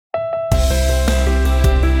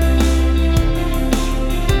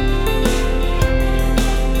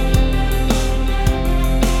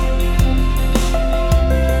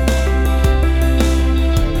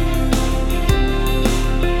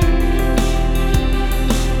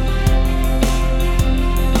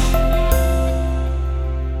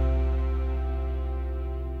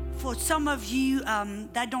of you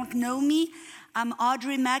that don't know me, I'm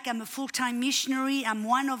Audrey Mack. I'm a full-time missionary. I'm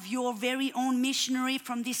one of your very own missionary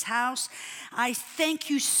from this house. I thank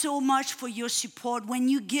you so much for your support. When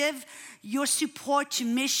you give your support to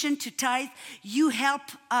mission, to tithe, you help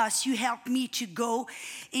us, you help me to go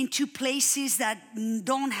into places that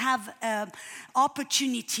don't have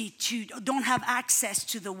opportunity to, don't have access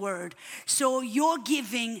to the word. So your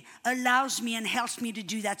giving allows me and helps me to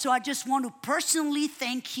do that. So I just want to personally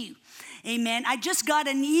thank you. Amen. I just got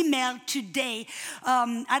an email today.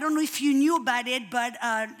 I don't know if you knew about it, but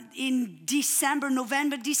in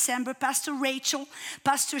November, December, Pastor Rachel,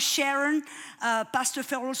 Pastor Sharon, Pastor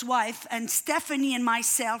Farrell's wife, and Stephanie and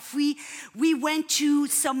myself, we went to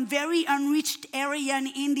some very unreached area in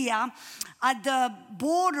India at the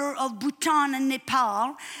border of Bhutan and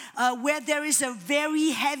Nepal, where there is a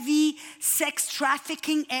very heavy sex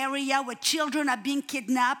trafficking area where children are being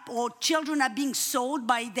kidnapped or children are being sold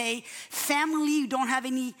by their family who don't have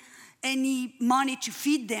any money to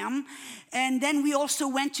feed them. And then we also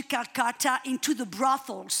went to Calcutta into the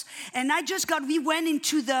brothels. And we went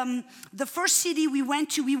into the first city we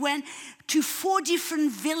went to 4 different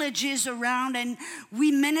villages around, and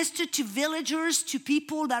we ministered to villagers, to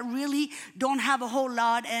people that really don't have a whole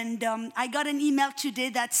lot. And I got an email today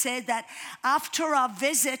that said that after our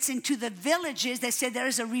visits into the villages, they said there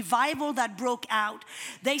is a revival that broke out.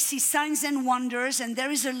 They see signs and wonders, and there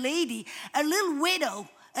is a lady, a little widow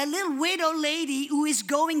lady who is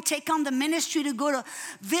take on the ministry to go to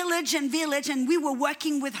village, and we were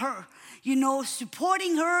working with her,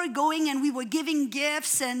 supporting her, going, and we were giving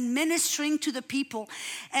gifts and ministering to the people.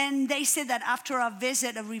 And they said that after our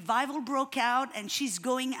visit, a revival broke out, and she's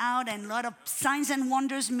going out, and a lot of signs and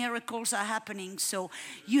wonders, miracles are happening. So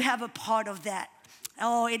you have a part of that.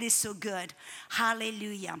 Oh, it is so good.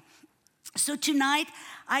 Hallelujah. So tonight,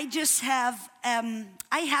 I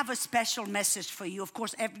have a special message for you. Of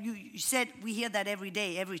course, you said we hear that every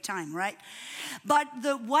day, every time, right? But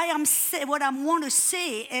what I want to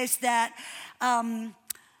say is that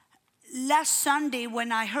last Sunday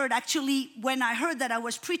when I heard that I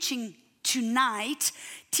was teaching tonight,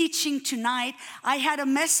 I had a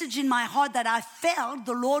message in my heart that I felt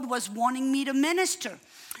the Lord was wanting me to minister.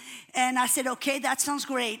 And I said, okay, that sounds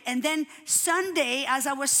great. And then Sunday, as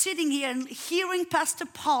I was sitting here and hearing Pastor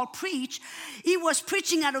Paul preach, he was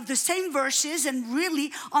preaching out of the same verses and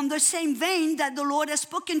really on the same vein that the Lord has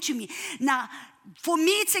spoken to me. Now, for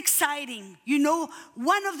me, it's exciting.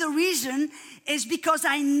 One of the reasons is because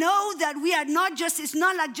I know that we are it's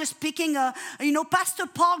not like just picking Pastor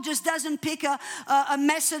Paul just doesn't pick a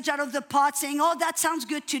message out of the pot saying, oh, that sounds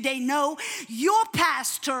good today. No, your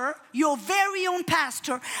pastor, your very own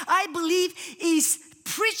pastor, I believe is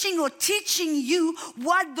preaching or teaching you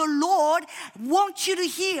what the Lord wants you to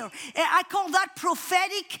hear. I call that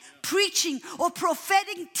prophetic preaching or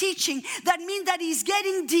prophetic teaching. That means that he's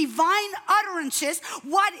getting divine utterances,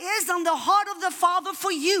 what is on the heart of the Father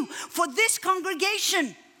for you, for this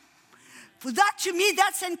congregation. For that, to me,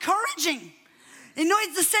 that's encouraging.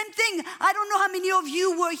 It's the same thing. I don't know how many of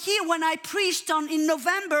you were here when I preached in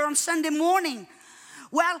November on Sunday morning.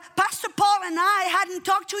 Well, Pastor Paul and I hadn't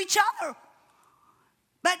talked to each other.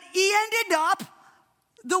 But he ended up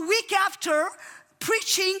the week after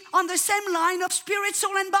preaching on the same line of spirit,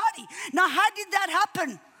 soul, and body. Now, how did that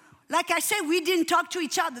happen? Like I said, we didn't talk to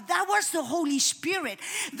each other. That was the Holy Spirit.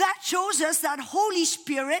 That shows us that Holy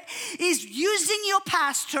Spirit is using your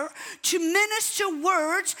pastor to minister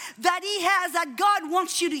words that he has that God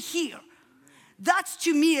wants you to hear. That,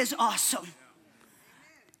 to me, is awesome.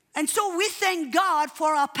 And so we thank God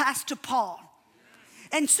for our Pastor Paul.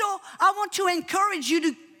 And so I want to encourage you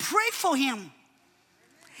to pray for him.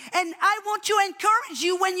 And I want to encourage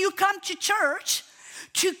you when you come to church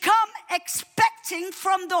to come expecting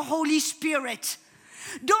from the Holy Spirit.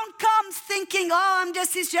 Don't come thinking,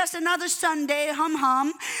 it's just another Sunday,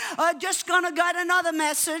 just gonna get another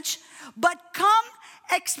message. But come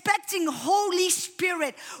expecting Holy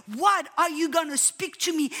Spirit. What are you going to speak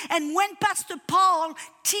to me? And when Pastor Paul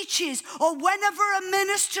teaches, or whenever a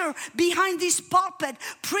minister behind this pulpit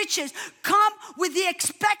preaches, come with the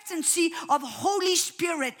expectancy of Holy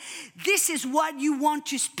Spirit. This is what you want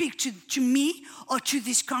to speak to me or to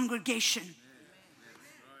this congregation.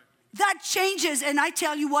 That changes, and I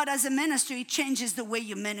tell you what, as a minister, it changes the way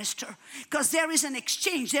you minister. Because there is an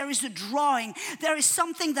exchange, there is a drawing, there is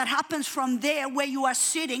something that happens from there where you are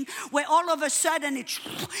sitting, where all of a sudden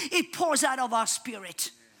it pours out of our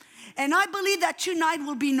spirit. And I believe that tonight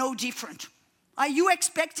will be no different. Are you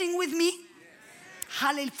expecting with me?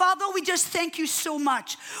 Hallelujah. Father, we just thank you so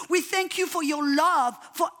much. We thank you for your love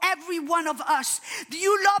for every one of us.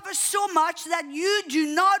 You love us so much that you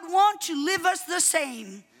do not want to leave us the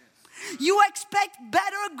same. You expect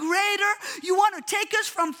better, greater. You want to take us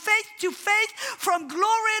from faith to faith, from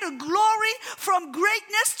glory to glory, from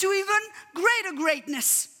greatness to even greater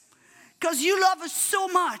greatness. Because you love us so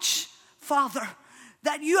much, Father,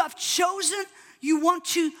 that you have chosen, you want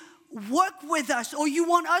to work with us, or you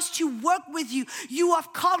want us to work with you. You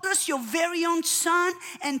have called us your very own son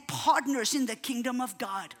and partners in the kingdom of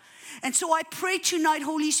God. And so I pray tonight,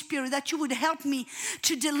 Holy Spirit, that you would help me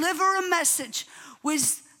to deliver a message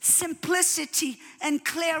with simplicity and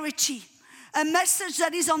clarity. A message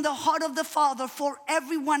that is on the heart of the Father for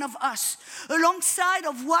every one of us, alongside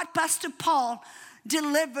of what Pastor Paul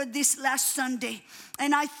delivered this last Sunday.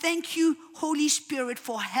 And I thank you, Holy Spirit,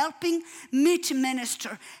 for helping me to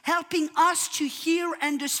minister, helping us to hear,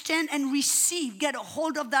 understand, and receive, get a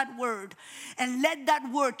hold of that word, and let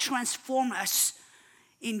that word transform us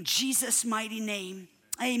in Jesus' mighty name.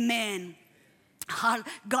 Amen.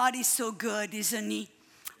 God is so good, isn't he?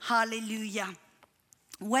 Hallelujah.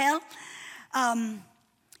 Well,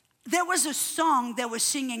 there was a song they were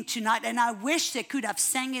singing tonight, and I wish they could have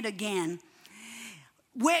sang it again,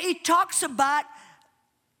 where it talks about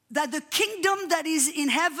that the kingdom that is in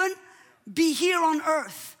heaven be here on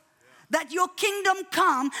earth. That your kingdom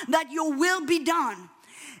come, that your will be done.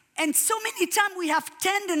 And so many times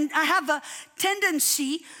I have a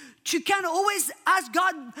tendency to kind of always ask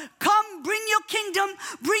God, come, bring your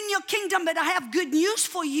kingdom, but I have good news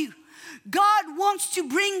for you. God wants to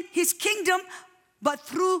bring his kingdom, but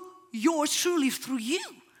through yours, truly through you.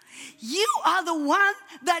 You are the one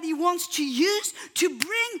that he wants to use to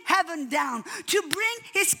bring heaven down, to bring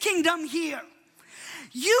his kingdom here.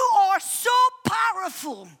 You are so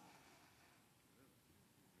powerful.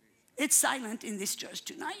 It's silent in this church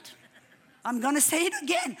tonight. I'm going to say it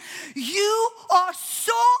again. You are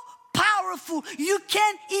so powerful. You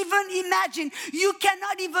can't even imagine. You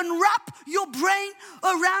cannot even wrap your brain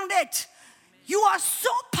around it. You are so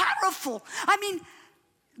powerful. I mean,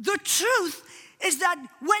 the truth is that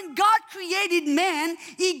when God created man,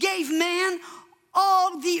 he gave man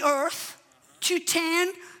all the earth to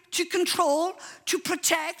tend, to control, to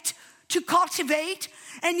protect, to cultivate.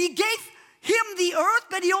 And he gave him the earth,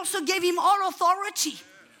 but he also gave him all authority.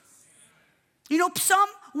 You know, Psalm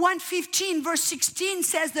 115 verse 16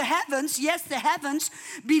 says the heavens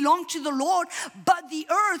belong to the Lord, but the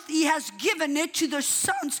earth he has given it to the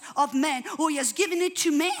sons of men, or he has given it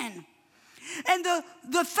to man. And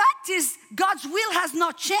the fact is, God's will has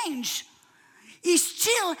not changed. He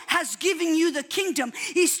still has given you the kingdom.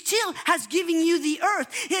 He still has given you the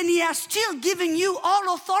earth. And he has still given you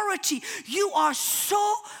all authority. You are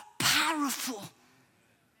so powerful.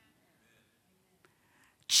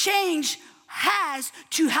 Change has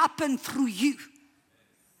to happen through you.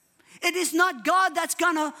 It is not God that's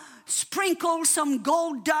going to sprinkle some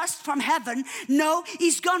gold dust from heaven. No,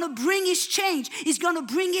 he's going to bring his change. He's going to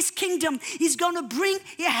bring his kingdom. He's going to bring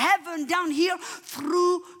heaven down here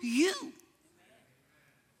through you.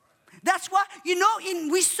 That's why, you know,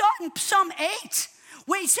 we saw in Psalm 8,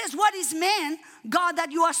 where it says, what is man, God,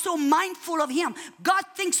 that you are so mindful of him? God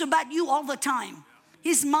thinks about you all the time.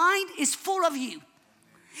 His mind is full of you.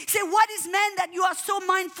 He said, what is man that you are so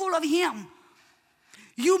mindful of him?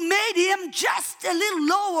 You made him just a little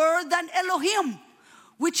lower than Elohim,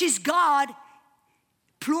 which is God,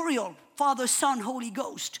 plural, Father, Son, Holy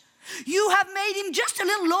Ghost. You have made him just a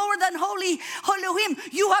little lower than Holy Elohim.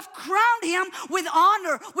 You have crowned him with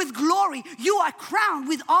honor, with glory. You are crowned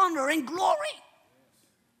with honor and glory.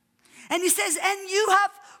 And he says, and you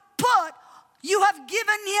have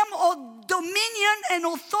given him dominion and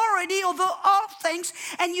authority over all things,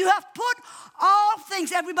 and you have put all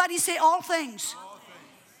things, everybody say all things.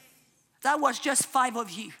 That was just 5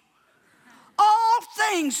 of you. All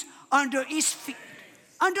things under his feet,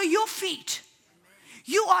 under your feet.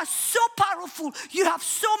 You are so powerful. You have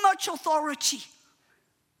so much authority.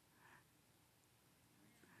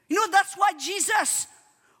 You know, that's why Jesus,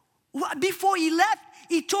 before he left,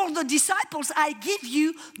 he told the disciples, I give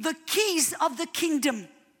you the keys of the kingdom.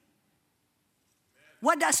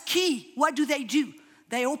 What does key? What do?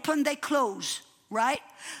 They open, they close, right?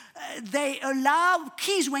 They allow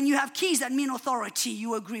keys. When you have keys, that mean authority.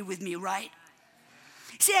 You agree with me, right?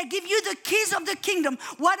 See, I give you the keys of the kingdom.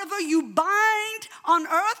 Whatever you bind on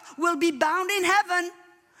earth will be bound in heaven.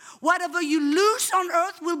 Whatever you loose on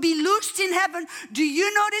earth will be loosed in heaven. Do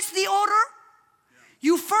you notice the order?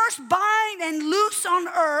 You first bind and loose on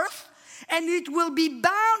earth, and it will be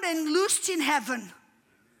bound and loosed in heaven.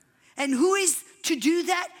 And who is to do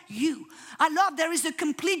that? You. I love, there is a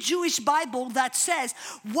complete Jewish Bible that says,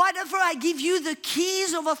 whatever I give you the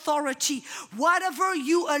keys of authority, whatever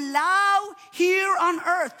you allow here on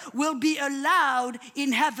earth will be allowed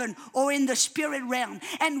in heaven or in the spirit realm.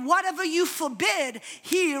 And whatever you forbid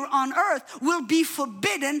here on earth will be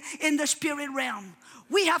forbidden in the spirit realm.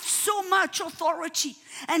 We have so much authority.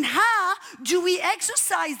 And how do we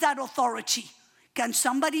exercise that authority? Can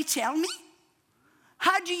somebody tell me?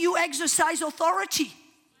 How do you exercise authority?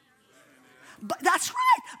 But that's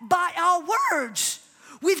right, by our words.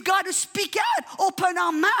 We've got to speak out, open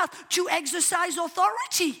our mouth to exercise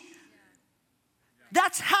authority.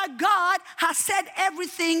 That's how God has set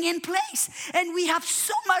everything in place. And we have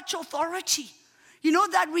so much authority. You know,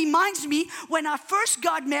 that reminds me when I first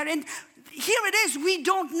got married. Here it is, we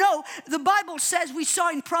don't know. The Bible says, we saw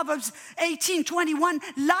in Proverbs 18:21,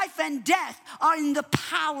 life and death are in the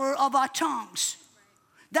power of our tongues.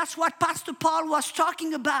 That's what Pastor Paul was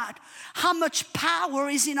talking about. How much power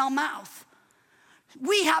is in our mouth.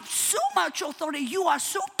 We have so much authority. You are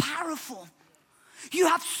so powerful. You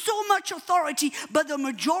have so much authority, but the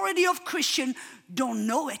majority of Christians don't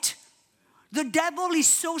know it. The devil is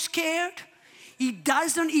so scared.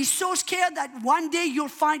 He's so scared that one day you'll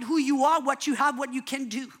find who you are, what you have, what you can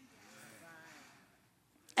do.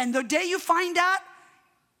 And the day you find out,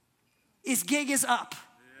 his gig is up.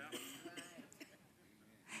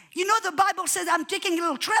 You know, the Bible says, I'm taking a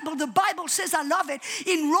little treble. The Bible says, I love it.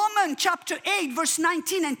 In Romans chapter 8, verse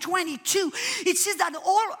 19 and 22, it says that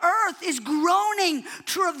all earth is groaning,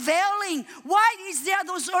 travailing. Why is there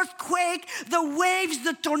those earthquakes, the waves,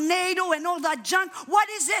 the tornado, and all that junk? What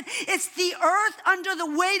is it? It's the earth under the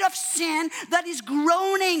weight of sin that is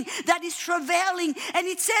groaning, that is travailing. And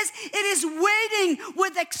it says it is waiting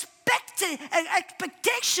with expectation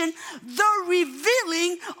the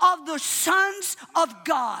revealing of the sons of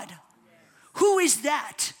God. Who is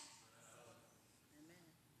that?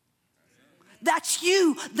 That's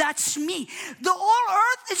you, that's me. The whole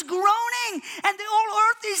earth is groaning, and the whole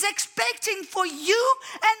earth is expecting for you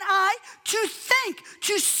and I to think,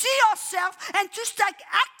 to see ourselves, and to start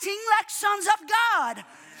acting like sons of God.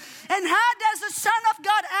 And how does the Son of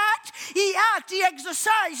God act? He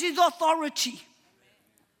exercises authority.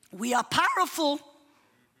 We are powerful.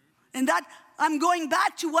 And that, I'm going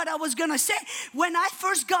back to what I was going to say. When I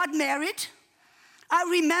first got married, I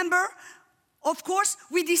remember, of course,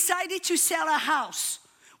 we decided to sell a house.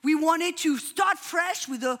 We wanted to start fresh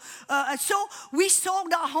with so we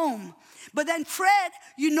sold our home. But then Fred,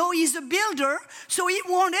 you know, he's a builder. So he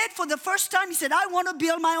wanted, for the first time, he said, I want to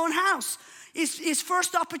build my own house. His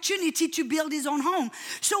first opportunity to build his own home.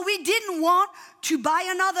 So we didn't want to buy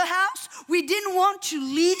another house. We didn't want to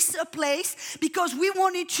lease a place because we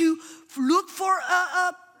wanted to look for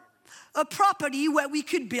a property where we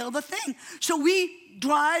could build a thing. So we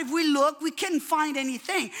drive, we look, we couldn't find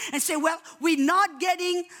anything. And say, well, we're not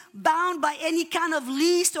getting bound by any kind of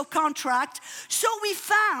lease or contract. So we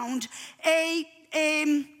found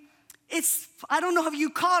it's, I don't know how you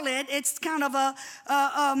call it, it's kind of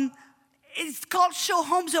it's called Show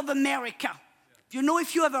Homes of America. You know,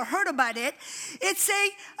 if you ever heard about it, it's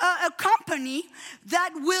a company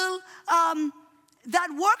that will that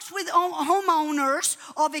works with homeowners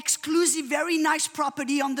of exclusive, very nice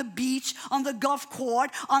property on the beach, on the golf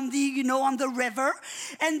course, on the river,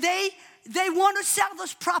 and they want to sell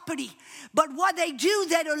this property. But what they do,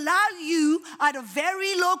 they allow you at a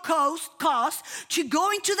very low cost to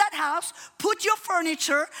go into that house, put your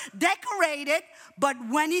furniture, decorate it, but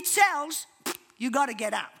when it sells, you got to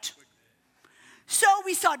get out. So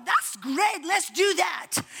we thought, that's great, let's do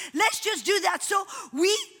that. Let's just do that. So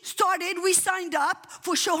we signed up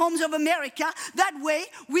for Show Homes of America. That way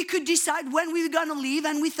we could decide when we were going to leave,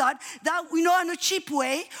 and we thought that, in a cheap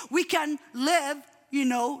way, we can live,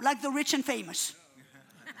 like the rich and famous.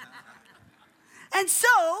 And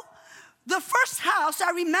so the first house,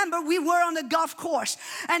 I remember we were on the golf course,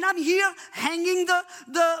 and I'm here hanging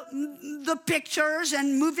the pictures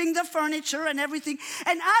and moving the furniture and everything.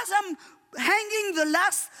 And as I'm hanging the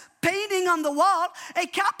last painting on the wall, a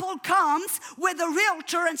couple comes with a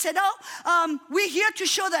realtor and said, we're here to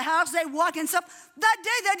show the house. They walk and stuff. That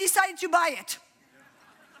day they decided to buy it.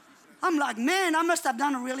 I'm like, man, I must have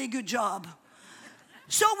done a really good job.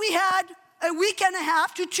 So we had a week and a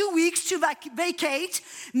half to 2 weeks to vacate,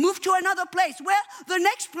 move to another place. Well, the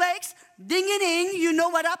next place, ding-a-ding, you know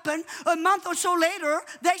what happened. A month or so later,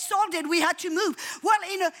 they sold it. We had to move. Well,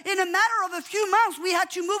 in a matter of a few months, we had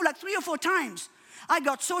to move like 3 or 4 times. I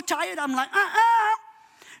got so tired, I'm like,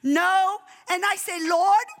 no. And I say,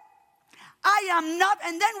 Lord, I am not.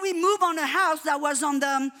 And then we move on a house that was on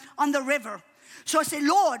the river. So I say,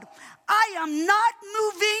 Lord, I am not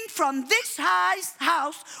moving from this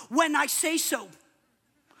house when I say so.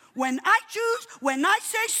 When I choose, when I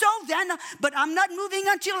say so, then, but I'm not moving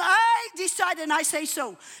until I decide and I say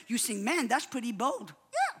so. You think, man, that's pretty bold.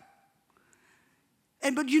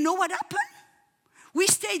 Yeah. But you know what happened? We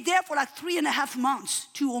stayed there for like 3.5 months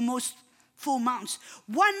to almost 4 months.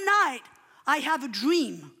 One night, I have a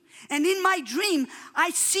dream. And in my dream,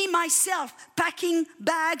 I see myself packing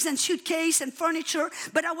bags and suitcase and furniture,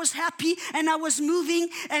 but I was happy and I was moving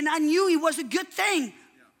and I knew it was a good thing. Yeah.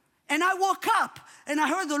 And I woke up and I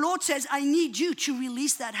heard the Lord says, I need you to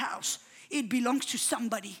release that house. It belongs to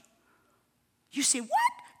somebody. You say,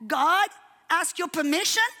 what? God asked your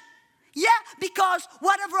permission? Yeah, because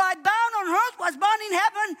whatever I bound on earth was bound in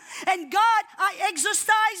heaven. And God, I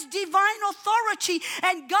exercise divine authority.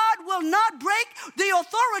 And God will not break the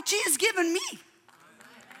authority He's given me.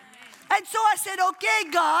 And so I said,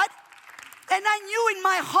 okay, God. And I knew in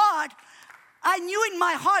my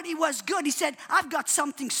heart it was good. He said, I've got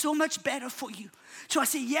something so much better for you. So I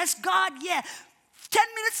said, yes, God, yeah. 10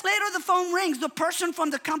 minutes later, the phone rings. The person from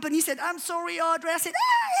the company said, I'm sorry, Audrey. I said,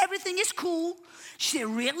 everything is cool. She said,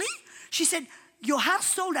 really? She said, your house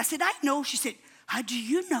sold. I said, I know. She said, how do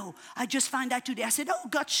you know? I just found out today. I said, oh,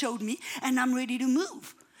 God showed me, and I'm ready to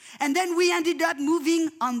move. And then we ended up moving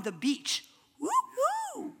on the beach.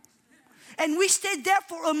 Woo-hoo! And we stayed there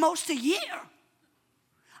for almost a year.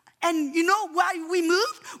 And you know why we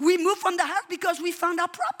moved? We moved from the house because we found our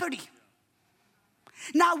property.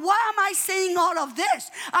 Now, why am I saying all of this?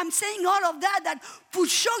 I'm saying all of that to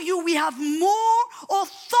show you we have more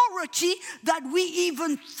authority than we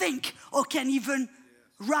even think or can even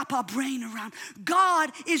wrap our brain around.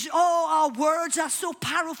 God is, our words are so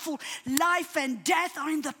powerful. Life and death are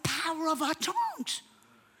in the power of our tongues.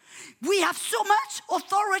 We have so much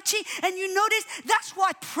authority, and you notice that's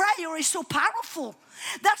why prayer is so powerful.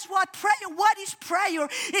 That's why prayer, what is prayer?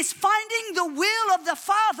 It's finding the will of the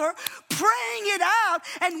Father, praying it out,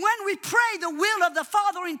 and when we pray the will of the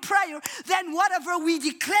Father in prayer, then whatever we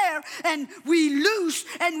declare and we loose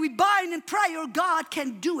and we bind in prayer, God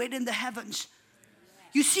can do it in the heavens.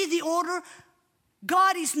 You see the order?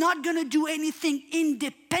 God is not going to do anything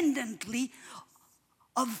independently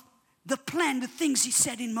of the plan, the things He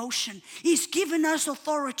set in motion. He's given us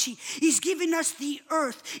authority. He's given us the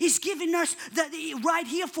earth. He's given us the right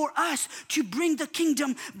here for us to bring the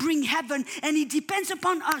kingdom, bring heaven. And it depends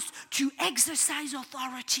upon us to exercise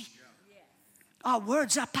authority. Our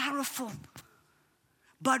words are powerful.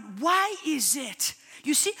 But why is it?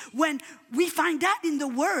 You see, when we find out in the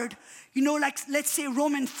Word, you know, like let's say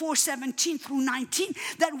Romans 4:17 through 19,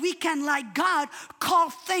 that we can, like God, call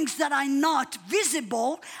things that are not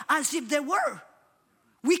visible as if they were.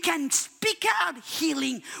 We can speak out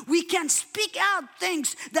healing. We can speak out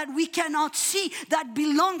things that we cannot see that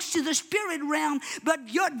belongs to the spirit realm, but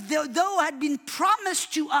though had been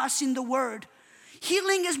promised to us in the Word.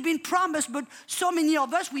 Healing has been promised, but so many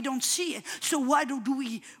of us, we don't see it. So what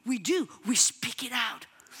do we do? We speak it out.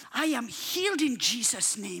 I am healed in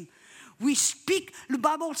Jesus' name. We speak, the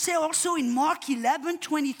Bible says also in Mark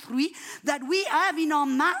 11:23, that we have in our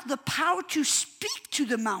mouth the power to speak to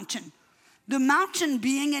the mountain. The mountain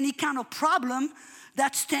being any kind of problem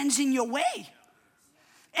that stands in your way.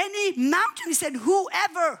 Any mountain, he said,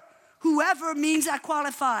 whoever means I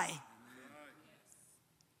qualify.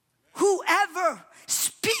 Whoever,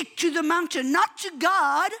 speak to the mountain, not to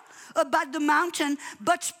God about the mountain,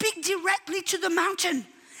 but speak directly to the mountain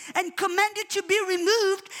and command it to be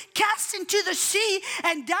removed, cast into the sea,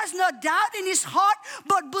 and does not doubt in his heart,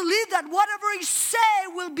 but believe that whatever he say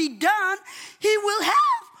will be done. He will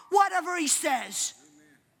have whatever he says.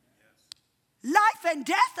 Life and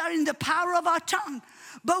death are in the power of our tongue.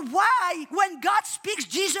 But why? When God speaks,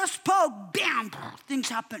 Jesus spoke, bam, things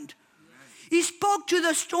happened. He spoke to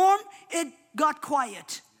the storm, it got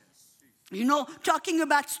quiet. You know, talking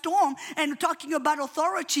about storm and talking about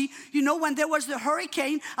authority, you know, when there was the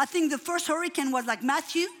hurricane, I think the first hurricane was like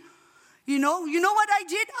Matthew. You know what I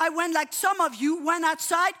did? I went like some of you went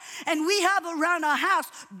outside, and we have around our house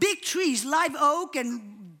big trees, live oak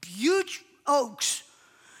and huge oaks.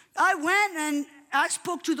 I went and I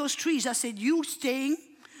spoke to those trees. I said, you staying,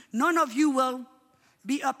 none of you will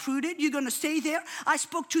be uprooted. You're going to stay there. I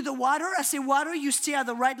spoke to the water. I said, water, you stay at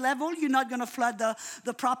the right level. You're not going to flood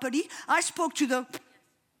the property. I spoke to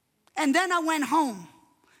and then I went home.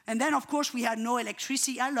 And then, of course, we had no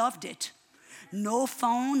electricity. I loved it. No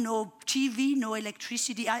phone, no TV, no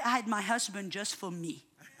electricity. I had my husband just for me.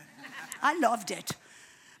 I loved it.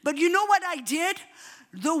 But you know what I did?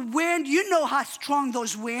 The wind, you know how strong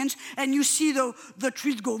those winds, and you see the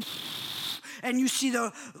trees go, and you see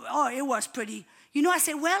it was pretty. You know, I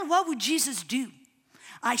said, well, what would Jesus do?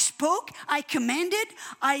 I spoke, I commanded,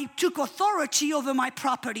 I took authority over my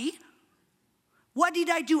property. What did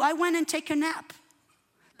I do? I went and take a nap.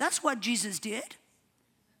 That's what Jesus did.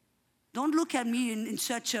 Don't look at me in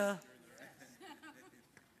such a...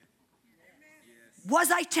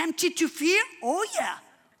 Was I tempted to fear? Oh, yeah.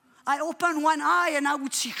 I opened one eye and I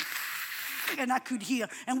would see, and I could hear.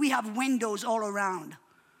 And we have windows all around.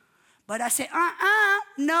 But I said,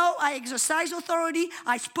 no, I exercised authority.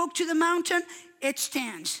 I spoke to the mountain. It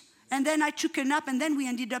stands. And then I took a nap, and then we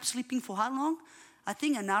ended up sleeping for how long? I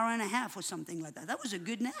think an hour and a half or something like that. That was a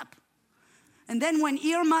good nap. And then when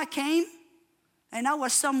Irma came, and I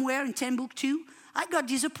was somewhere in Timbuktu, I got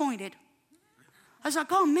disappointed. I was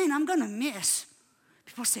like, oh man, I'm gonna miss.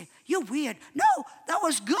 People say, you're weird. No, that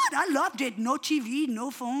was good. I loved it. No TV,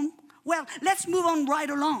 no phone. Well, let's move on right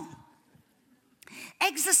along.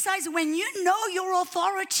 Exercise, when you know your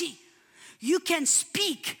authority, you can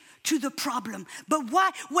speak to the problem. But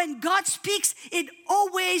why? When God speaks, it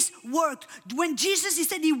always worked. When Jesus, he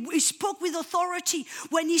said he spoke with authority.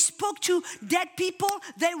 When he spoke to dead people,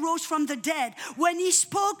 they rose from the dead. When he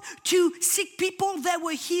spoke to sick people, they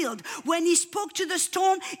were healed. When he spoke to the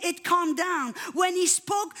storm, it calmed down. When he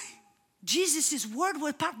spoke, Jesus' word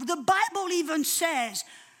was powerful. The Bible even says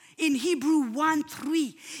in Hebrew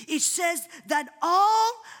 1:3, it says that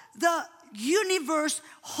all the universe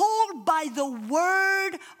hold by the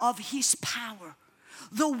word of his power.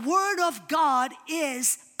 The word of God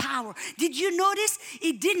is power. Did you notice?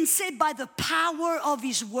 It didn't say by the power of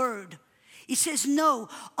his word. It says no,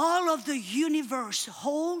 all of the universe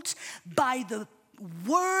holds by the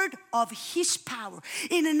word of his power.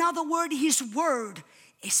 In another word, his word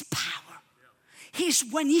is power.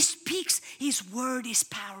 When he speaks, his word is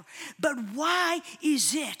power. But why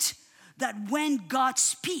is it that when God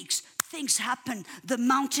speaks, things happen, the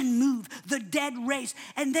mountain move, the dead raise,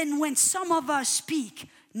 and then when some of us speak,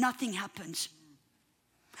 nothing happens?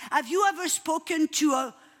 Have you ever spoken to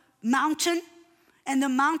a mountain and the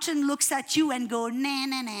mountain looks at you and go, na,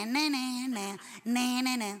 na, na, na, na, na, na,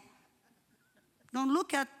 na, na? Don't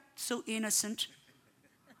look at so innocent.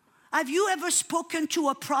 Have you ever spoken to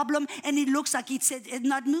a problem and it looks like it's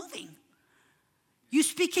not moving? You're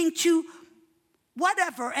speaking to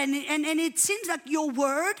whatever, and it seems like your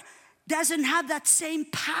word doesn't have that same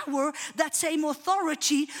power, that same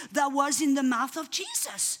authority that was in the mouth of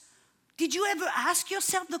Jesus. Did you ever ask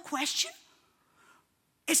yourself the question?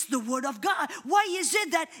 It's the word of God. Why is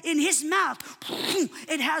it that in his mouth,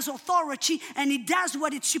 it has authority and it does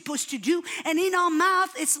what it's supposed to do? And in our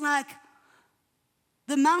mouth, it's like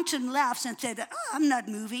the mountain laughs and said, I'm not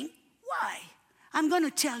moving. Why? I'm going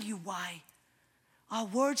to tell you why. Our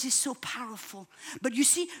words is so powerful. But you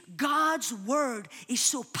see, God's word is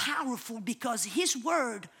so powerful because his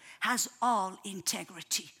word has all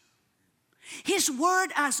integrity. His word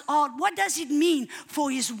has all. What does it mean for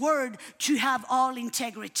his word to have all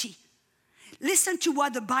integrity? Listen to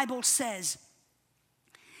what the Bible says.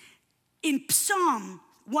 In Psalm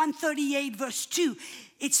 138 verse 2,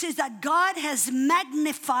 it says that God has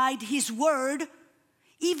magnified his word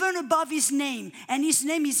even above his name. And his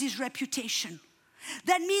name is his reputation.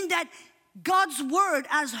 That means that God's word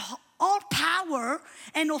has all power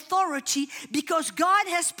and authority because God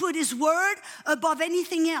has put his word above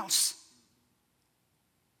anything else.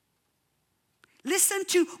 Listen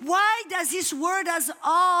to why does his word has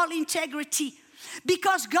all integrity?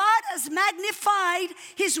 Because God has magnified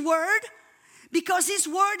his word, because his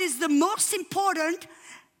word is the most important.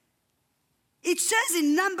 It says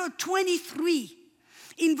in number 23,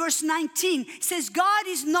 in verse 19, it says, God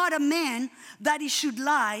is not a man that he should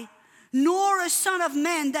lie, nor a son of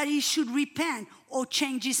man that he should repent or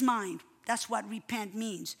change his mind. That's what repent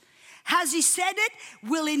means. Has he said it?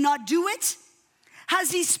 Will he not do it?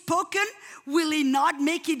 Has he spoken? Will he not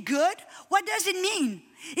make it good? What does it mean?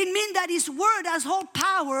 It means that his word has all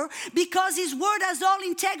power because his word has all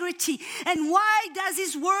integrity. And why does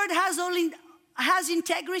his word has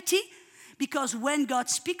integrity? Because when God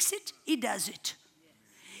speaks it, he does it.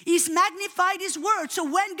 He's magnified his word. So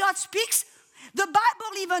when God speaks, the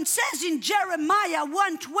Bible even says in Jeremiah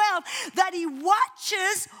 1:12 that he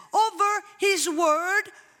watches over his word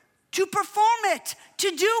to perform it, to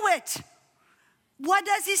do it. What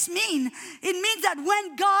does this mean? It means that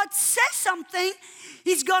when God says something,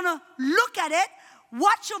 he's going to look at it,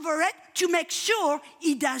 watch over it to make sure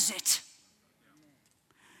he does it.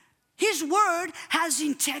 His word has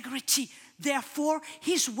integrity. Therefore,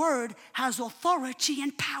 his word has authority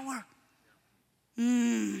and power.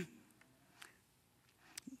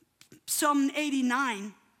 Psalm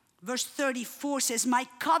 89, verse 34 says, my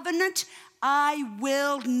covenant I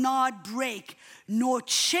will not break, nor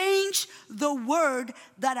change the word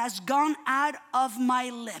that has gone out of my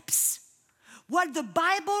lips. What the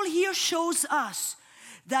Bible here shows us,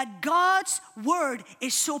 that God's word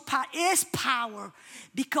is power,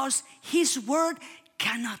 because his word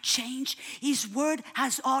cannot change. His word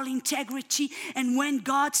has all integrity, and when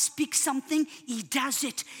God speaks something, he does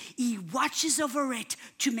it. He watches over it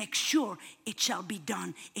to make sure it shall be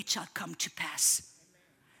done, it shall come to pass.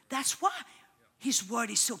 That's why his word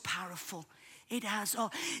is so powerful. It has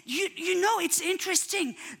all. You know, it's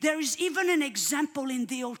interesting. There is even an example in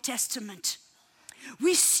the Old Testament.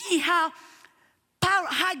 We see how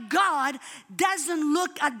God doesn't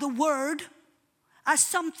look at the word as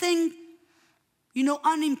something,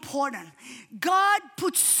 unimportant. God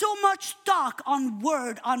puts so much stock on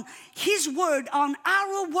his word, on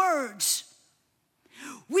our words.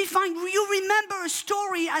 You remember a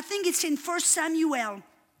story, I think it's in 1 Samuel,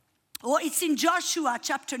 or it's in Joshua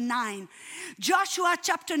chapter 9. Joshua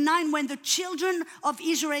chapter 9, when the children of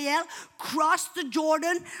Israel crossed the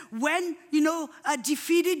Jordan,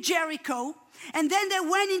 defeated Jericho, and then they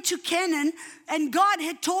went into Canaan, and God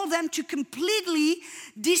had told them to completely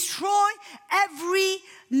destroy every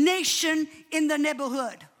nation in the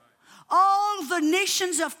neighborhood. All the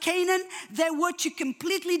nations of Canaan, they were to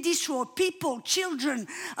completely destroy people, children,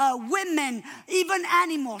 women, even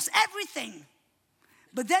animals, everything.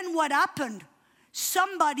 But then what happened?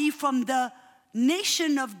 Somebody from the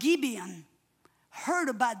nation of Gibeon heard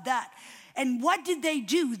about that. And what did they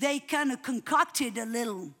do? They kind of concocted a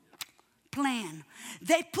little plan.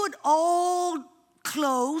 They put old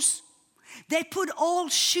clothes. They put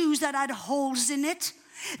old shoes that had holes in it.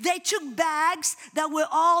 They took bags that were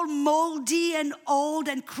all moldy and old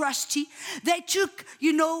and crusty. They took,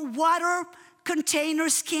 water container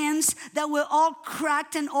skins that were all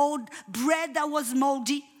cracked and old, bread that was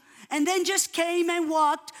moldy, and then just came and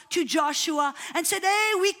walked to Joshua and said,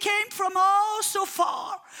 hey, we came from all so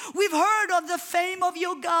far. We've heard of the fame of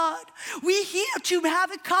your God. We're here to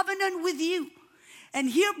have a covenant with you. And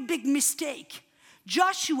here, big mistake.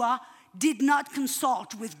 Joshua did not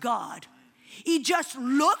consult with God. He just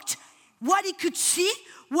looked what he could see,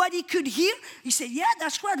 what he could hear. He said, yeah,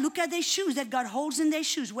 that's right. Look at their shoes. They've got holes in their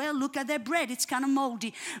shoes. Well, look at their bread. It's kind of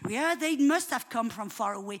moldy. Yeah, they must have come from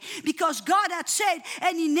far away. Because God had said,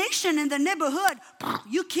 any nation in the neighborhood,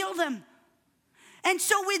 you kill them. And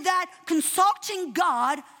so with that, consulting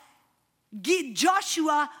God,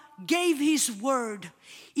 Joshua gave his word.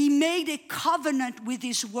 He made a covenant with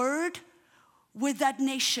his word with that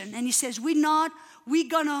nation. And he says, we're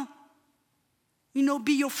gonna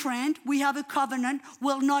be your friend. We have a covenant.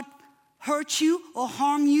 We'll not hurt you or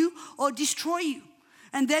harm you or destroy you.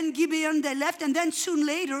 And then Gibeon, they left. And then soon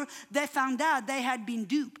later, they found out they had been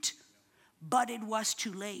duped. But it was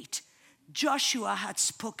too late. Joshua had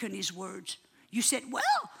spoken his words. You said,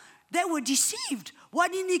 well, they were deceived. Why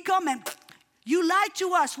didn't he come and, you lied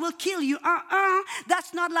to us, we'll kill you.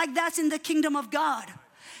 That's not like that in the kingdom of God.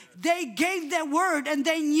 They gave their word, and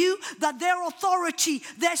they knew that their authority,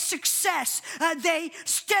 their success, they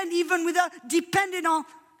stand even without depending on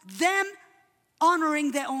them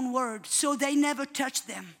honoring their own word. So they never touched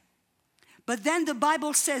them. But then the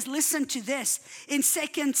Bible says, listen to this, in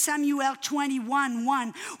 2 Samuel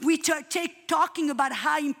 21:1, we talking about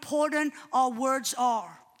how important our words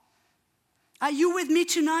are. Are you with me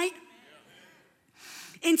tonight?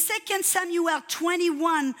 In 2 Samuel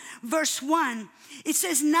 21, verse 1, it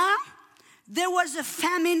says, now there was a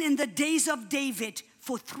famine in the days of David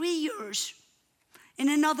for 3 years. In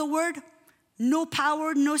another word, no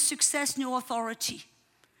power, no success, no authority.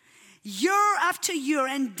 Year after year,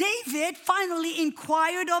 and David finally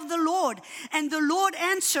inquired of the Lord, and the Lord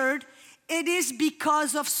answered, it is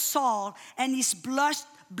because of Saul and his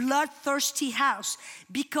bloodthirsty house,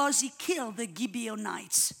 because he killed the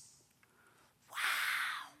Gibeonites. Wow,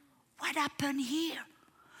 what happened here?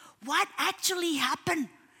 What actually happened?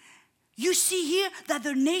 You see here that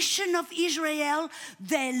the nation of Israel,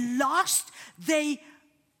 they lost their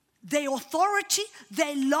authority,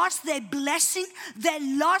 they lost their blessing, they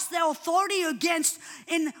lost their authority against,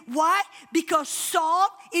 and why? Because Saul,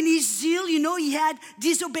 in his zeal, he had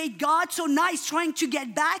disobeyed God, so now he's trying to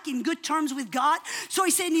get back in good terms with God. So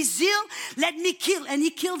he said, in his zeal, let me kill, and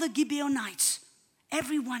he killed the Gibeonites,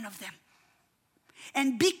 every one of them.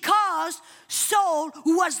 And because Saul,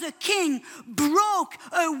 who was the king, broke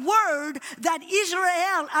a word that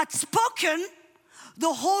Israel had spoken,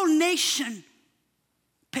 the whole nation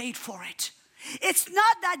paid for it. It's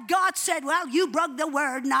not that God said, well, you broke the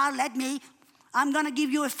word, now let me I'm going to give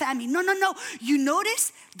you a family. No. You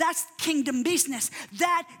notice that's kingdom business.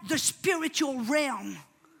 That the spiritual realm.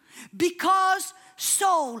 Because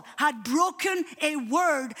Saul had broken a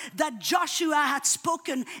word that Joshua had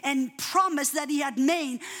spoken and promised that he had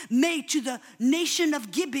made to the nation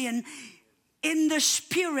of Gibeon, in the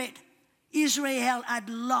spirit, Israel had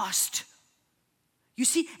lost. You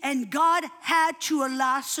see, and God had to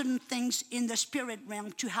allow certain things in the spirit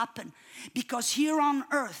realm to happen, because here on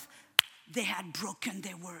earth, they had broken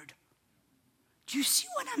their word. Do you see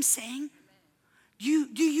what I'm saying? Do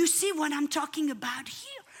you see what I'm talking about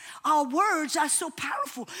here? Our words are so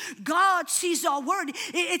powerful. God sees our word.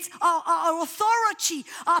 It's our authority,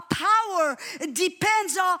 our power. It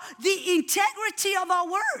depends on the integrity of our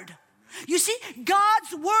word. You see,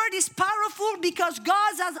 God's word is powerful because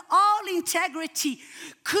God has all integrity.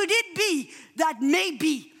 Could it be that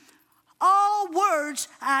maybe our words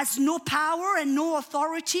has no power and no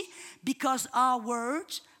authority because our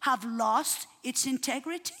words have lost its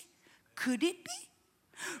integrity? Could it be?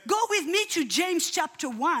 Go with me to James chapter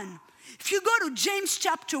 1. If you go to James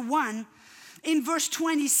chapter 1 in verse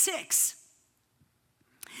 26.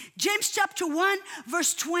 James chapter 1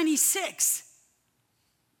 verse 26.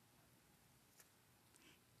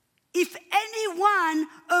 If anyone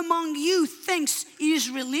among you thinks he is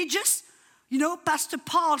religious, you know, Pastor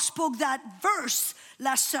Paul spoke that verse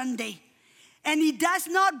last Sunday, and he does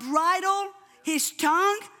not bridle his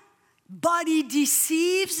tongue, but he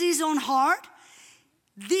deceives his own heart,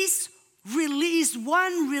 this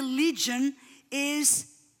one religion is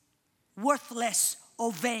worthless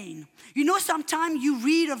or vain. You know, sometimes you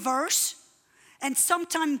read a verse and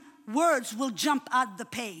sometimes words will jump out the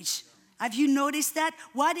page. Have you noticed that?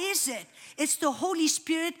 What is it? It's the Holy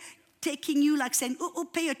Spirit taking you, like saying, oh,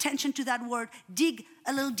 pay attention to that word. Dig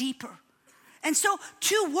a little deeper. And so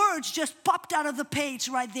 2 words just popped out of the page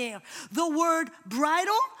right there. The word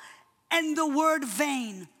bridle and the word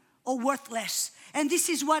vain or worthless. And this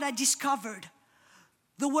is what I discovered.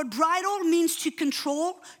 The word bridle means to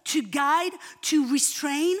control, to guide, to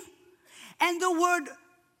restrain. And the word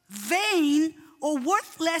vain or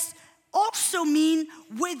worthless also mean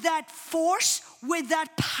with that force, with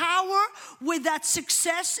that power, with that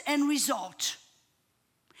success and result.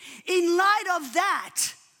 In light of that,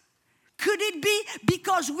 could it be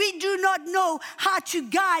because we do not know how to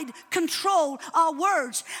guide, control our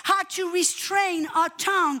words, how to restrain our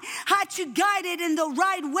tongue, how to guide it in the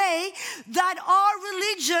right way, that our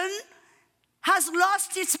religion has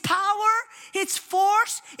lost its power, its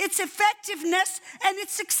force, its effectiveness, and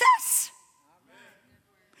its success?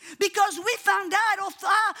 Because we found out,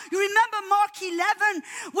 you remember Mark 11,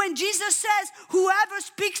 when Jesus says, whoever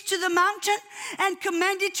speaks to the mountain and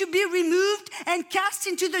command it to be removed and cast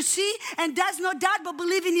into the sea and does not doubt but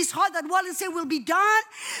believe in his heart that what he said will be done.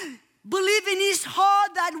 Believe in his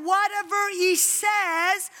heart that whatever he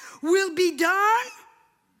says will be done.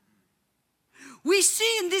 We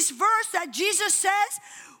see in this verse that Jesus says,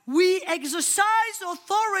 we exercise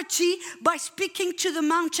authority by speaking to the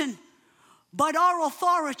mountain. But our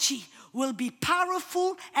authority will be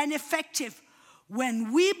powerful and effective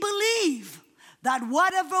when we believe that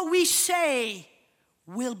whatever we say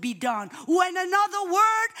will be done. When another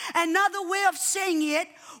word, another way of saying it,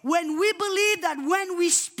 when we believe that when we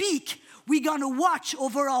speak, we're going to watch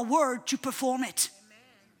over our word to perform it.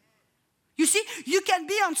 You see, you can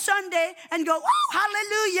be on Sunday and go, oh,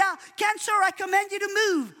 hallelujah, Cancer, I command you to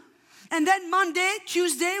move. And then Monday,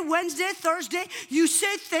 Tuesday, Wednesday, Thursday, you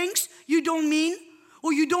say things you don't mean,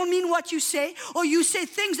 or you don't mean what you say, or you say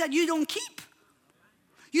things that you don't keep.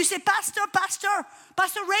 You say, Pastor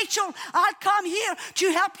Rachel, I'll come here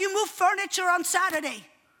to help you move furniture on Saturday.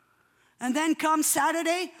 And then come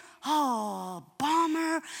Saturday, oh,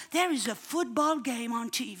 bummer, there is a football game on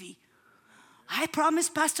TV. I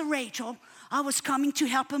promised Pastor Rachel I was coming to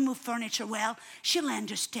help her move furniture. Well, she'll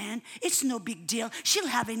understand. It's no big deal. She'll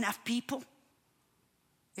have enough people.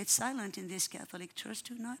 It's silent in this Catholic church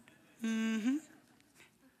tonight. Mm-hmm.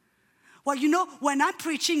 Well, you know, when I'm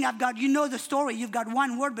preaching, I've got, you know the story. You've got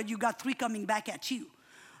one word, but you've got 3 coming back at you.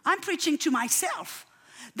 I'm preaching to myself.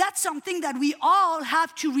 That's something that we all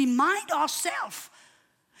have to remind ourselves.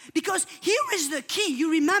 Because here is the key.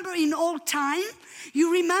 You remember in old time,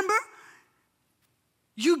 you remember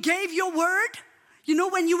you gave your word. You know,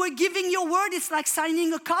 when you were giving your word, it's like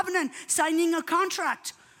signing a covenant, signing a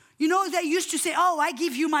contract. You know, they used to say, oh, I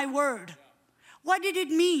give you my word. What did it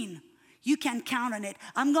mean? You can count on it.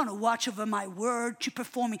 I'm going to watch over my word to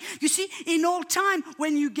perform it. You see, in old time,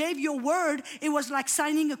 when you gave your word, it was like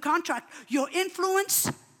signing a contract. Your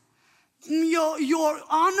influence, your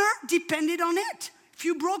honor depended on it. If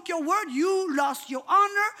you broke your word, you lost your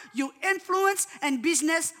honor, your influence, and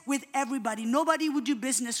business with everybody. Nobody would do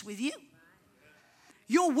business with you.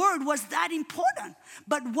 Your word was that important.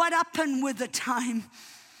 But what happened with the time?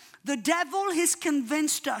 The devil has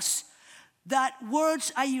convinced us that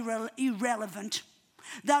words are irrelevant,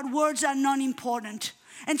 that words are non-important.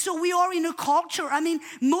 And so we are in a culture. I mean,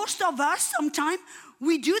 most of us sometimes,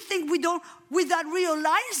 we do think we don't, without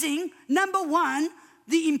realizing, number one,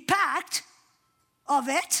 the impact of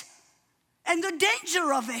it and the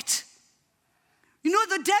danger of it. You know,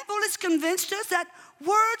 the devil has convinced us that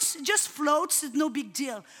words just floats, it's no big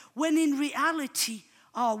deal. When in reality,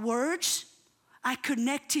 our words are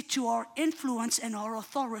connected to our influence and our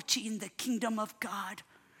authority in the kingdom of God.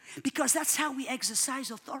 Because that's how we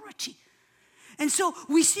exercise authority. And so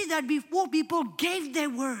we see that before people gave their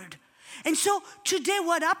word. And so today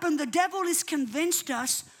what happened, the devil has convinced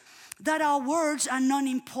us that our words are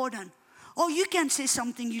non-important. Or you can say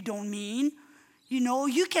something you don't mean. You know,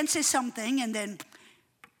 you can say something and then,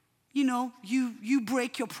 you know, you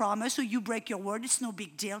break your promise or you break your word. It's no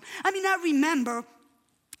big deal. I mean, I remember,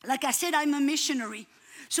 like I said, I'm a missionary.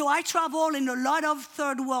 So I travel in a lot of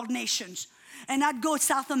third world nations. And I'd go to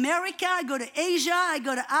South America, I go to Asia, I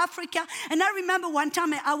go to Africa. And I remember one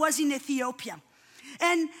time I was in Ethiopia.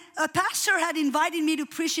 And a pastor had invited me to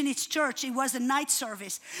preach in his church. It was a night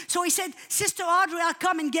service. So he said, Sister Audrey, I'll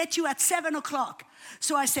come and get you at 7 o'clock.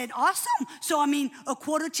 So I said, awesome. So I mean,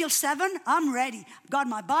 7:15, I'm ready. Got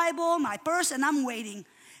my Bible, my purse, and I'm waiting.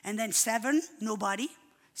 And then 7, nobody.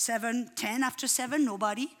 7:10 after 7,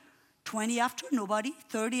 nobody. 20 after, nobody.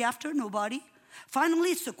 30 after, nobody.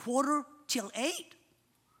 Finally, it's 7:45.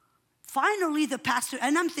 Finally, the pastor,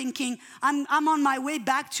 and I'm thinking, I'm on my way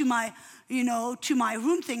back to my, to my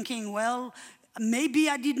room thinking, well, maybe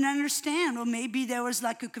I didn't understand, or maybe there was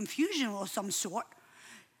like a confusion or some sort.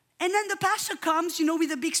 And then the pastor comes,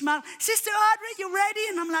 with a big smile, Sister Audrey, you ready?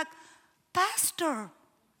 And I'm like, Pastor,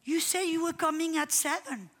 you say you were coming at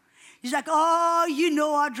 7. He's like, oh,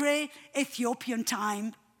 Audrey, Ethiopian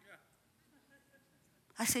time.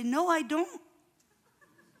 I say, no, I don't.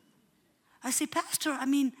 I say, Pastor,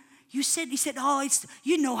 he said, oh, it's,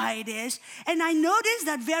 how it is. And I noticed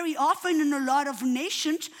that very often in a lot of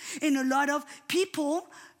nations, in a lot of people,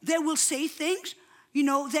 they will say things,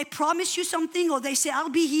 they promise you something, or they say, I'll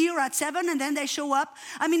be here at 7, and then they show up.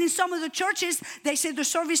 In some of the churches, they say the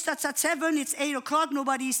service starts at 7, it's 8 o'clock,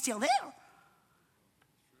 nobody is still there.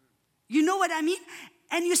 You know what I mean?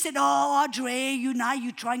 And you said, oh, Audrey, you're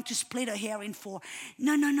trying to split a hair in 4.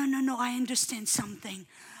 No, I understand something.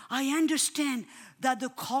 I understand that the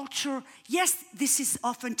culture, yes, this is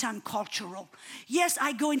oftentimes cultural. Yes,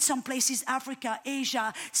 I go in some places, Africa,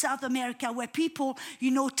 Asia, South America, where people,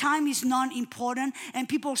 time is non-important. And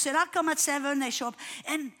people said, I'll come at 7, they show up.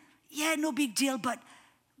 And yeah, no big deal, but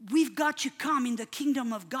we've got to come in the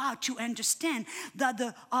kingdom of God to understand that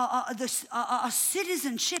our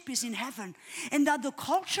citizenship is in heaven. And that the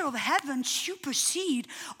culture of heaven supersedes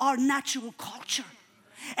our natural culture.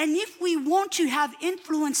 And if we want to have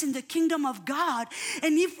influence in the kingdom of God,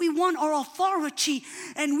 and if we want our authority,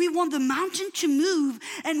 and we want the mountain to move,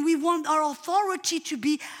 and we want our authority to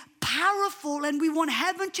be powerful, and we want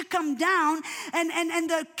heaven to come down, and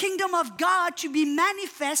the kingdom of God to be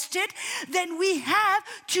manifested, then we have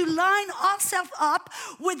to line ourselves up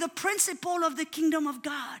with the principle of the kingdom of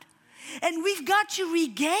God. And we've got to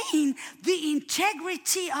regain the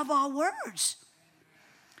integrity of our words.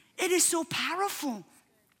 It is so powerful.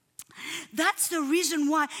 That's the reason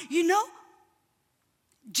why,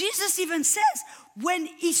 Jesus even says, when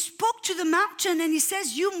he spoke to the mountain and he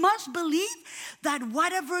says, you must believe that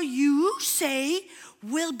whatever you say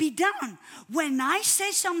will be done. When I say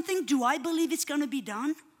something, do I believe it's going to be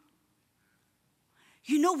done?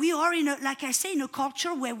 We are in a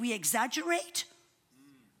culture where we exaggerate,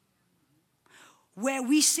 where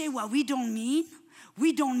we say what we don't mean.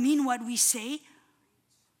 We don't mean what we say.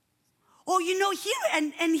 Or, here,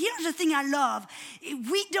 and here's the thing I love.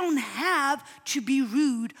 We don't have to be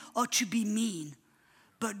rude or to be mean,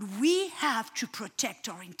 but we have to protect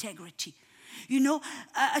our integrity.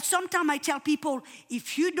 Sometimes I tell people,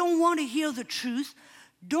 if you don't want to hear the truth,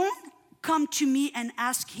 don't come to me and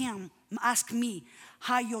ask me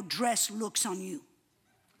how your dress looks on you.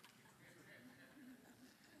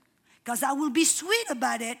 Because I will be sweet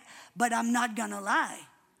about it, but I'm not going to lie.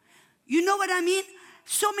 You know what I mean?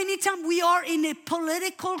 So many times we are in a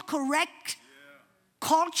political correct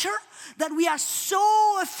culture that we are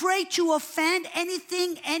so afraid to offend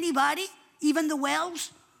anything, anybody, even the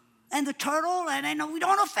whales and the turtle, and we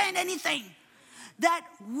don't offend anything. that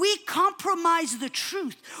we compromise the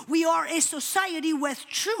truth. We are a society where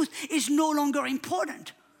truth is no longer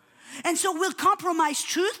important. And so we'll compromise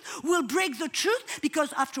truth, we'll break the truth,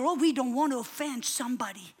 because after all, we don't want to offend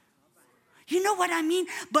somebody. You know what I mean?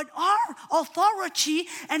 But our authority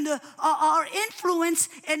and our influence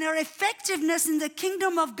and our effectiveness in the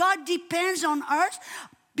kingdom of God depends on us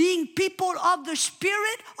being people of the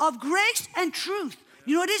Spirit, of grace and truth.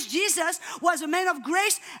 You know this? Jesus was a man of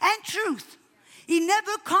grace and truth. He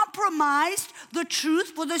never compromised the truth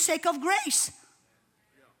for the sake of grace.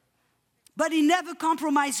 But he never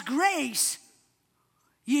compromised grace.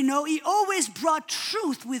 You know, he always brought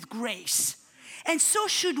truth with grace. And so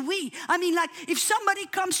should we. I mean, like, if somebody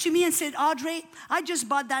comes to me and said, Audrey, I just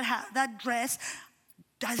bought that dress.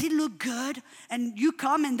 Does it look good? And you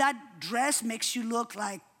come and that dress makes you look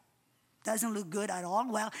like, doesn't look good at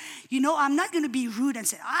all. Well, you know, I'm not going to be rude and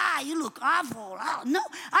say, you look awful. Oh, no,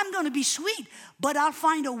 I'm going to be sweet. But I'll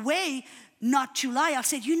find a way not to lie. I'll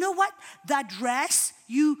say, you know what? That dress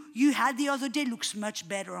you had the other day looks much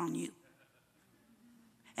better on you.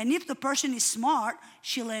 And if the person is smart,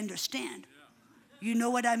 she'll understand. You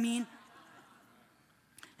know what I mean?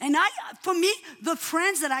 And for me, the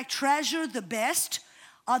friends that I treasure the best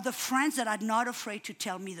are the friends that are not afraid to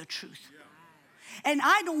tell me the truth. And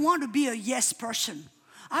I don't want to be a yes person.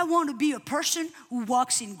 I want to be a person who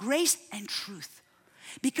walks in grace and truth.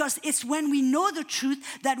 Because it's when we know the truth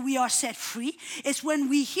that we are set free. It's when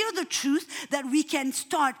we hear the truth that we can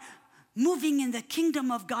start moving in the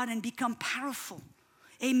kingdom of God and become powerful.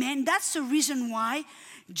 Amen. That's the reason why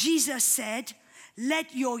Jesus said,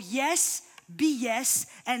 let your yes be yes,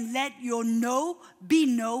 and let your no be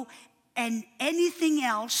no, and anything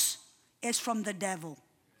else is from the devil.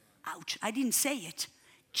 Ouch, I didn't say it.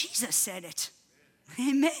 Jesus said it.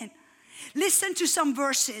 Amen. Listen to some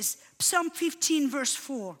verses. Psalm 15, verse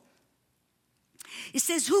 4. It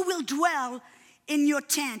says, who will dwell in your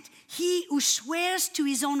tent? He who swears to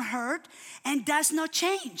his own hurt and does not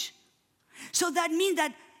change. So that means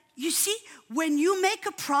that, you see, when you make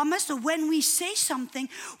a promise or when we say something,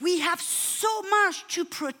 we have so much to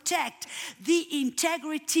protect the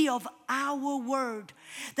integrity of our word.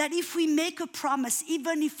 That if we make a promise,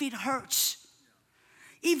 even if it hurts,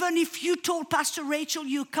 even if you told Pastor Rachel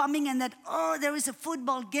you're coming and that, there is a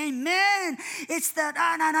football game, man, it's that,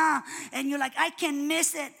 and you're like, I can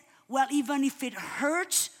miss it. Well, even if it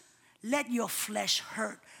hurts, let your flesh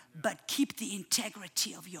hurt, but keep the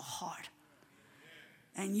integrity of your heart.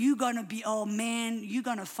 And you're going to be, you're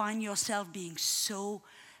going to find yourself being so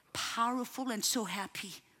powerful and so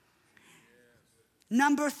happy.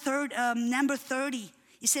 Number 30,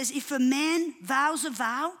 it says, if a man vows a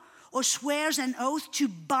vow or swears an oath to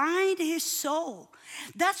bind his soul.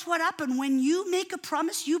 That's what happens when you make a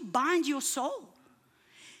promise, you bind your soul.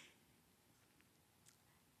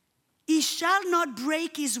 He shall not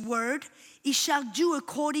break his word. He shall do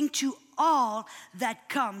according to all that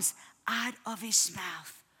comes out of his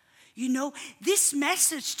mouth. You know, this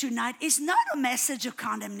message tonight is not a message of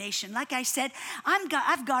condemnation. Like I said,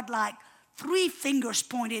 I've got like 3 fingers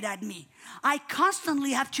pointed at me. I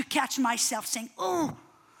constantly have to catch myself saying,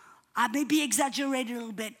 I may be exaggerated a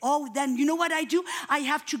little bit. Then you know what I do? I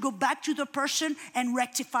have to go back to the person and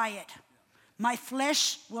rectify it. My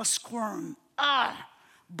flesh will squirm.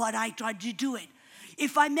 But I try to do it.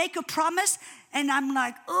 If I make a promise and I'm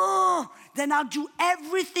like, then I'll do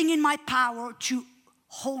everything in my power to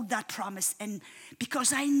hold that promise. And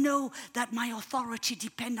because I know that my authority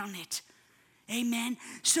depends on it. Amen.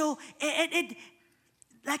 So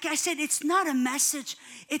like I said, it's not a message.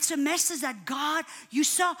 It's a message that God, you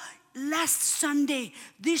saw last Sunday,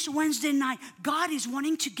 this Wednesday night, God is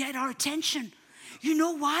wanting to get our attention. You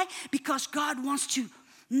know why? Because God wants to,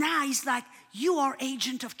 now he's like, you are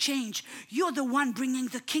agent of change. You're the one bringing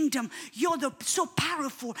the kingdom. You're so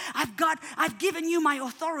powerful. I've given you my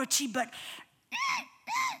authority, but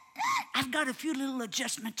I've got a few little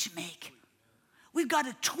adjustments to make. We've got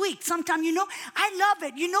to tweak. Sometimes, you know, I love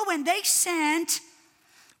it. You know, when they sent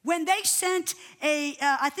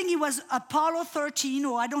I think it was Apollo 13,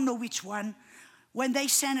 or I don't know which one, when they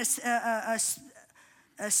sent a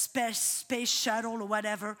space shuttle or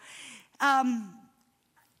whatever,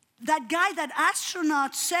 that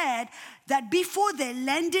astronaut said that before they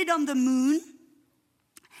landed on the moon,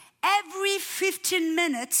 every 15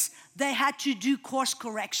 minutes they had to do course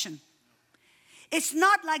correction. It's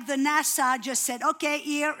not like the NASA just said, okay,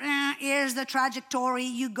 here's the trajectory,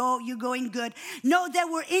 you're going good. No, they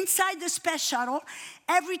were inside the space shuttle.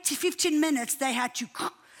 Every 15 minutes they had to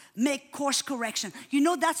make course correction. You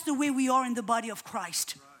know, that's the way we are in the body of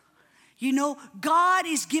Christ. You know, God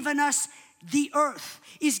is giving us the earth.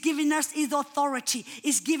 He's given us his authority.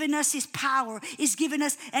 He's given us his power. He's given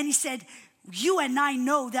us, and he said, you and I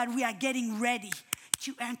know that we are getting ready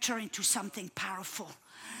to enter into something powerful.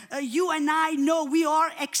 You and I know we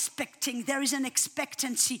are expecting. There is an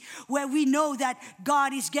expectancy where we know that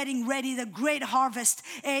God is getting ready, the great harvest,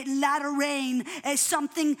 a latter rain,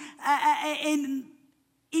 something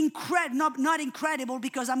not incredible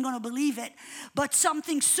because I'm going to believe it, but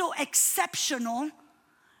something so exceptional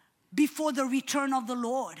before the return of the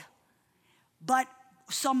Lord. But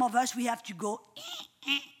some of us, we have to go,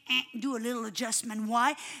 do a little adjustment.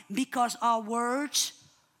 Why? Because our words,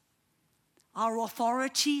 our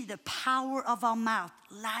authority, the power of our mouth,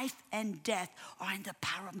 life and death are in the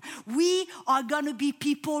power of. We are going to be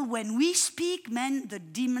people, when we speak, man, the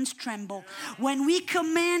demons tremble. When we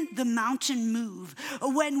command, the mountain move.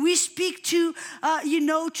 When we speak to,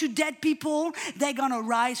 to dead people, they're going to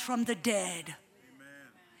rise from the dead.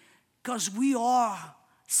 Because we are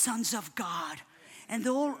sons of God. And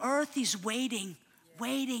the whole earth is waiting,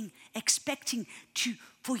 expecting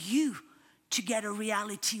for you to get a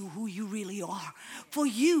reality of who you really are. For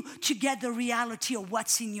you to get the reality of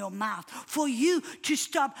what's in your mouth. For you to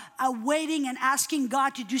stop waiting and asking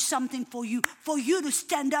God to do something for you. For you to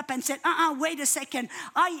stand up and say, wait a second.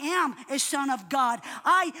 I am a son of God.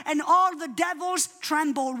 And all the devils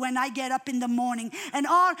tremble when I get up in the morning.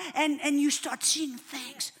 And you start seeing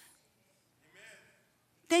things.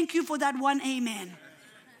 Thank you for that one amen.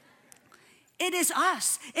 It is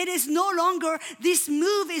us. It is no longer, this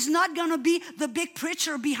move is not going to be the big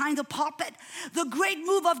preacher behind the pulpit. The great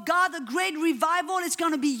move of God, the great revival, it's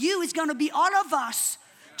going to be you. It's going to be all of us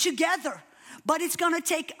together. But it's going to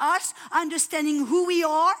take us understanding who we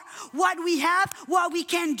are, what we have, what we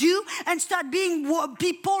can do, and start being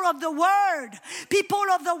people of the word. People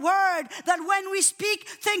of the word, that when we speak,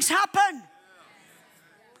 things happen.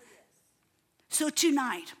 So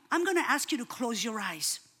tonight, I'm going to ask you to close your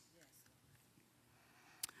eyes.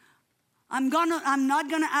 I'm not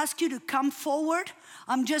going to ask you to come forward.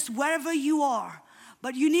 I'm just wherever you are.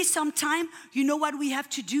 But you need some time. You know what we have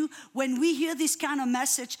to do? When we hear this kind of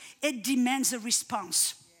message, it demands a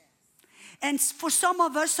response. And for some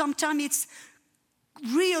of us, sometimes it's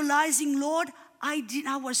realizing, Lord,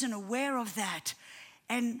 I wasn't aware of that.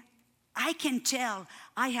 And I can tell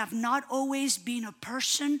I have not always been a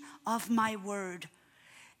person of my word.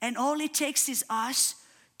 And all it takes is us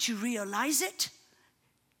to realize it,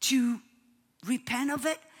 to repent of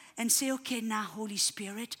it, and say, okay, now, Holy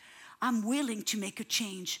Spirit, I'm willing to make a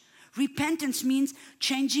change. Repentance means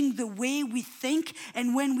changing the way we think.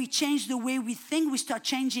 And when we change the way we think, we start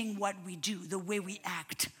changing what we do, the way we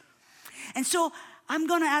act. And so I'm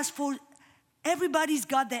going to ask for, everybody's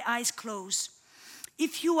got their eyes closed.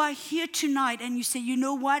 If you are here tonight and you say, you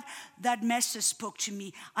know what, that message spoke to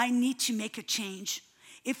me. I need to make a change.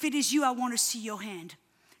 If it is you, I want to see your hand.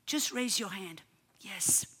 Just raise your hand.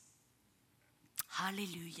 Yes.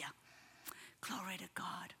 Hallelujah. Glory to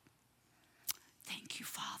God. Thank you,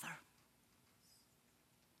 Father.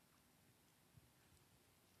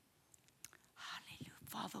 Hallelujah.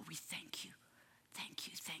 Father, we thank you. Thank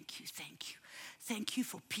you, thank you, thank you. Thank you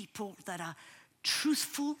for people that are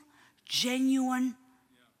truthful, genuine,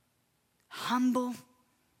 humble,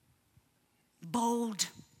 bold.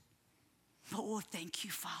 Oh, thank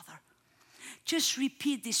you, Father. Just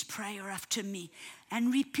repeat this prayer after me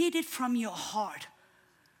and repeat it from your heart.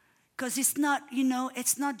 Because it's not,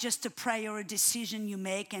 it's not just a prayer or a decision you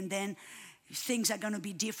make and then things are going to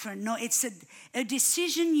be different. No, it's a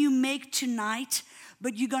decision you make tonight,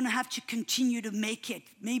 but you're going to have to continue to make it.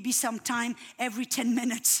 Maybe sometime every 10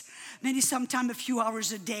 minutes, maybe sometime a few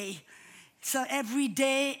hours a day. So every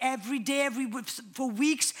day, for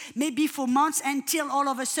weeks, maybe for months, until all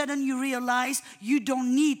of a sudden you realize you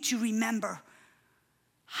don't need to remember.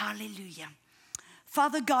 Hallelujah.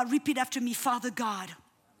 Father God, repeat after me. Father God,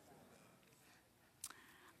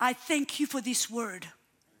 I thank you for this word.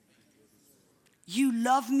 You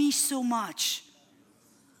love me so much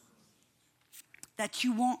that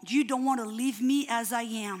you don't want to leave me as I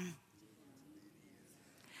am.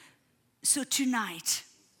 So tonight,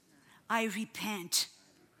 I repent.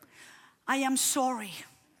 I am sorry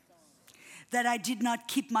that I did not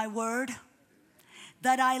keep my word,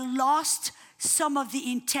 that I lost some of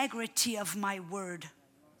the integrity of my word.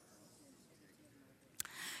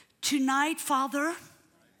 Tonight, Father,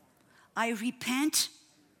 I repent.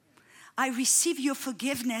 I receive your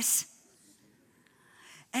forgiveness.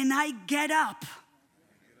 And I get up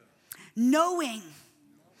knowing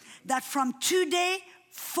that from today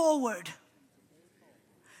forward,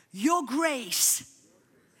 your grace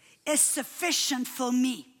is sufficient for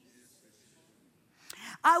me.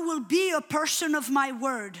 I will be a person of my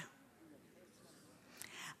word.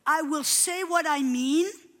 I will say what I mean.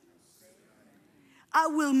 I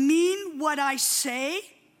will mean what I say.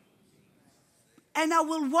 And I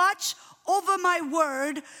will watch over my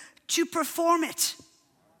word to perform it.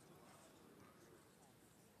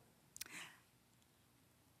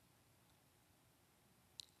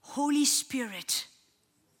 Holy Spirit,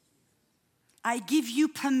 I give you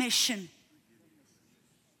permission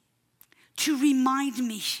to remind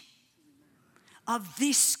me of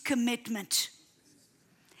this commitment.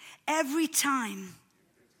 Every time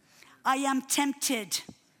I am tempted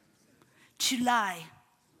to lie,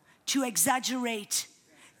 to exaggerate,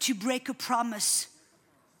 to break a promise,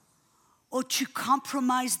 or to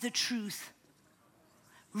compromise the truth,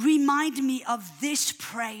 remind me of this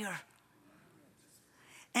prayer.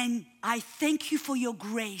 And I thank you for your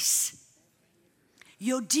grace,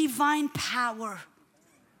 your divine power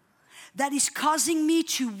that is causing me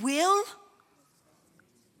to will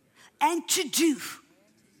and to do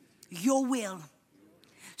your will.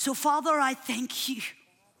 So, Father, I thank you.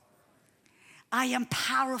 I am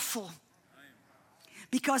powerful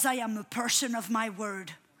because I am a person of my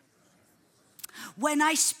word. When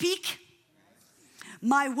I speak,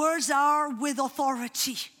 my words are with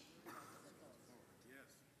authority.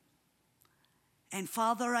 And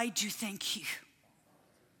Father, I do thank you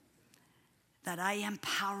that I am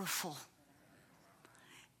powerful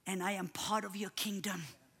and I am part of your kingdom.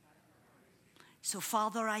 So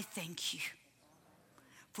Father, I thank you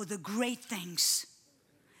for the great things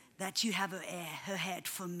that you have ahead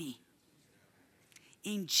for me.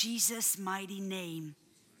 In Jesus' mighty name,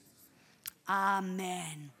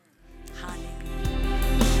 amen. Hallelujah.